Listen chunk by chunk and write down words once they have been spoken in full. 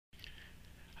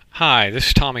Hi, this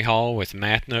is Tommy Hall with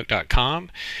MathNook.com.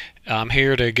 I'm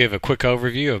here to give a quick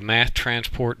overview of Math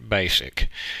Transport Basic.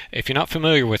 If you're not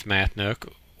familiar with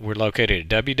MathNook, we're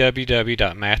located at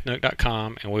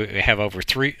www.mathnook.com, and we have over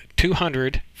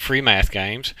 200 free math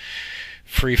games,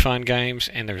 free fun games,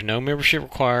 and there's no membership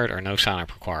required or no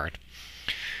sign-up required.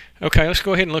 Okay, let's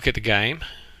go ahead and look at the game.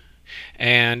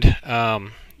 And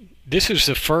this is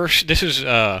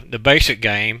the basic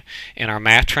game in our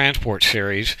Math Transport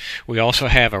series. We also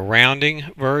have a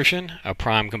rounding version, a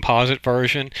prime composite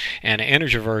version, and an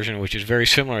integer version, which is very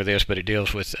similar to this, but it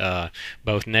deals with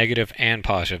both negative and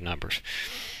positive numbers.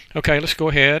 Okay, let's go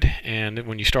ahead, and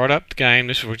when you start up the game,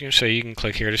 this is what you see. You can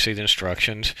click here to see the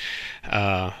instructions.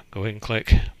 Go ahead and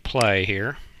click play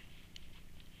here.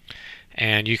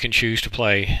 And you can choose to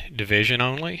play division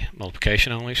only,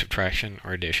 multiplication only, subtraction,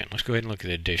 or addition. Let's go ahead and look at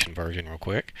the addition version real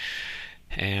quick.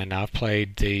 And I've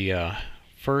played the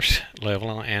first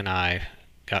level, and I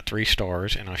got 3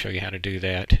 stars, and I'll show you how to do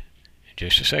that in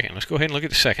just a second. Let's go ahead and look at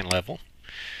the second level.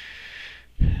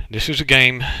 This is a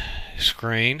game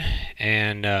screen,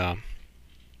 and the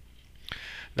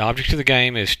object of the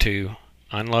game is to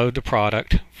unload the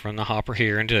product from the hopper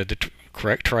here into the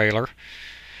correct trailer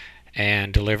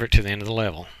and deliver it to the end of the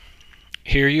level.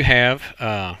 Here you have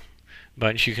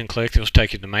buttons you can click. This will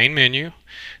take you to the main menu.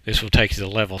 This will take you to the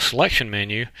level selection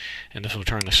menu, and this will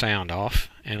turn the sound off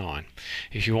and on.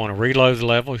 If you want to reload the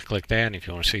level, you click that, and if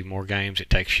you want to see more games, it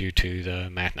takes you to the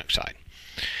MathNook site.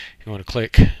 If you want to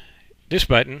click this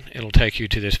button, it'll take you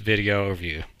to this video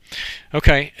overview.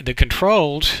 Okay, the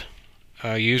controls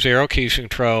use arrow keys to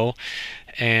control,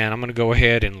 and I'm going to go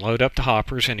ahead and load up the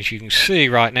hoppers, and as you can see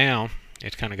right now,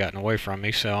 it's kind of gotten away from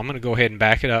me, so I'm going to go ahead and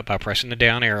back it up by pressing the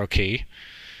down arrow key.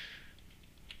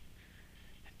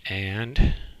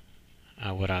 And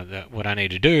what I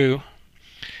need to do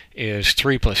is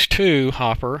 3 plus 2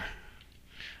 hopper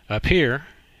up here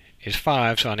is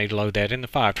 5, so I need to load that in the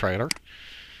 5 trailer.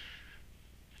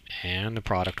 And the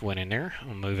product went in there.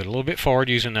 I'll move it a little bit forward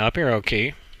using the up arrow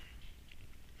key.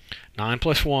 9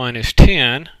 plus 1 is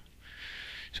 10.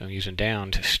 So I'm using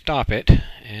down to stop it,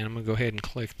 and I'm going to go ahead and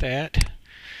click that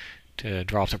to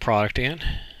drop the product in.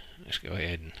 Let's go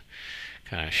ahead and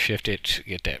kind of shift it to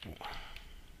get that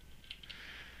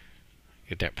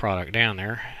product down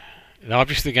there. The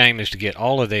object of the game is to get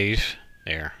all of these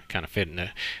there, kind of fitting the.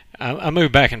 I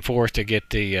move back and forth to get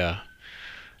the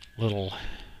little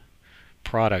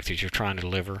product that you're trying to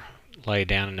deliver laid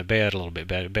down in the bed a little bit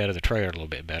better, bed of the trailer a little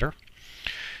bit better.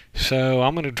 So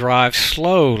I'm going to drive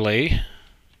slowly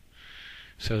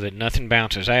so that nothing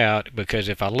bounces out, because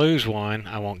if I lose one,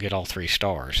 I won't get all 3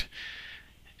 stars.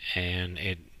 And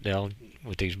they'll,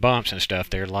 with these bumps and stuff,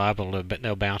 they're liable a little bit.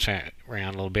 They'll bounce around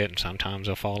a little bit, and sometimes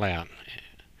they'll fall out.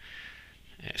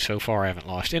 So far, I haven't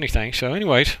lost anything. So,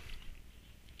 anyways,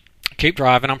 keep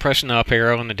driving. I'm pressing the up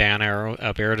arrow and the down arrow.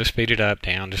 Up arrow to speed it up,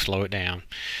 down to slow it down,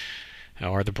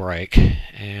 or the brake.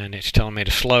 And it's telling me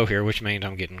to slow here, which means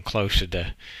I'm getting close to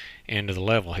the end of the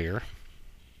level here.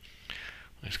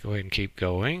 Let's go ahead and keep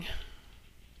going.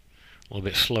 A little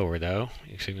bit slower though.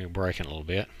 You can see me braking a little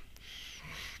bit,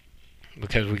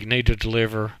 because we need to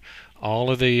deliver all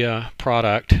of the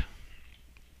product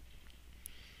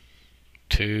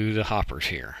to the hoppers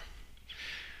here.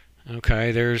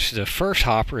 Okay, there's the first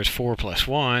hopper is 4 plus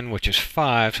 1, which is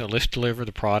 5, so let's deliver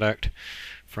the product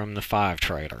from the 5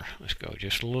 trailer. Let's go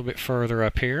just a little bit further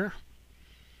up here.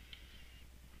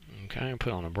 Okay,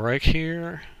 put on a brake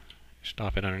here.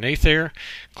 Stop it underneath there.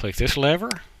 Click this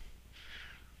lever.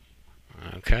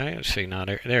 Okay, let's see. Now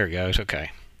there it goes.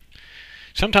 Okay.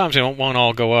 Sometimes they won't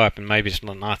all go up, and maybe it's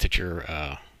not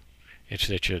that it's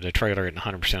that the trailer isn't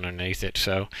 100% underneath it.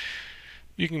 So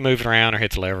you can move it around or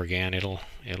hit the lever again. It'll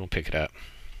pick it up.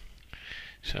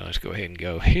 So let's go ahead and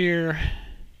go here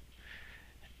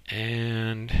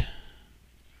and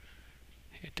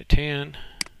hit the 10.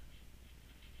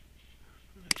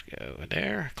 Go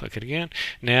there, click it again.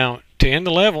 Now, to end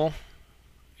the level,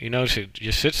 you notice it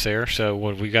just sits there, so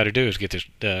what we got to do is get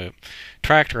the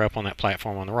tractor up on that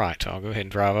platform on the right. So I'll go ahead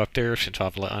and drive up there since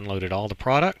I've unloaded all the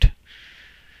product.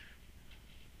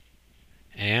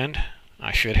 And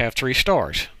I should have 3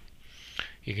 stars.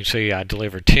 You can see I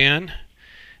delivered 10.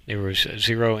 There was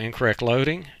 0 incorrect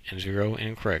loading and 0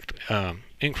 incorrect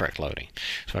loading.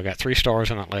 So I got 3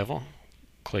 stars on that level.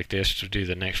 Click this to do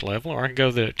the next level, or I can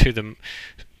go to the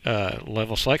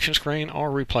level selection screen or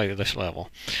replay this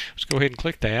level. Let's go ahead and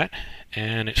click that,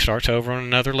 and it starts over on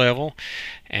another level,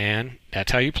 and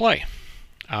that's how you play.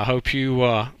 I hope you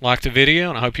like the video,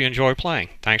 and I hope you enjoy playing.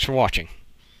 Thanks for watching.